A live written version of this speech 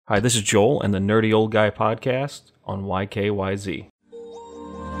Hi, this is Joel and the Nerdy Old Guy podcast on YKYZ.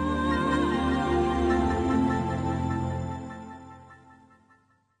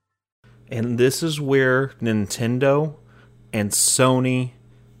 And this is where Nintendo and Sony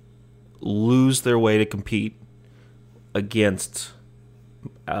lose their way to compete against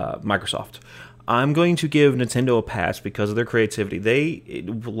Microsoft. I'm going to give Nintendo a pass because of their creativity. They,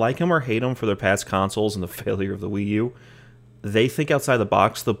 like them or hate them for their past consoles and the failure of the Wii U, they think outside the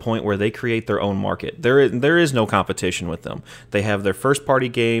box to the point where they create their own market. There is no competition with them. They have their first-party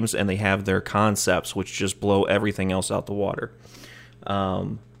games and they have their concepts, which just blow everything else out the water.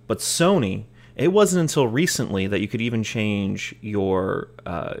 But Sony, it wasn't until recently that you could even change your,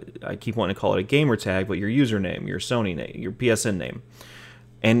 I keep wanting to call it a gamer tag, but your username, your Sony name, your PSN name.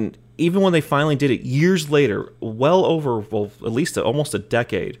 And even when they finally did it years later, at least almost a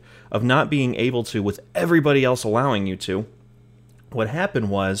decade of not being able to, with everybody else allowing you to, what happened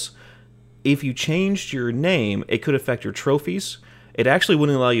was, if you changed your name, it could affect your trophies. It actually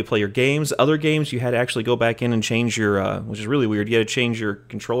wouldn't allow you to play your games. Other games, you had to actually go back in and change your, which is really weird, you had to change your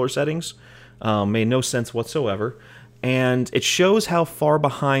controller settings. Made no sense whatsoever. And it shows how far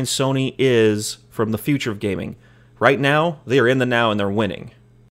behind Sony is from the future of gaming. Right now, they are in the now and they're winning.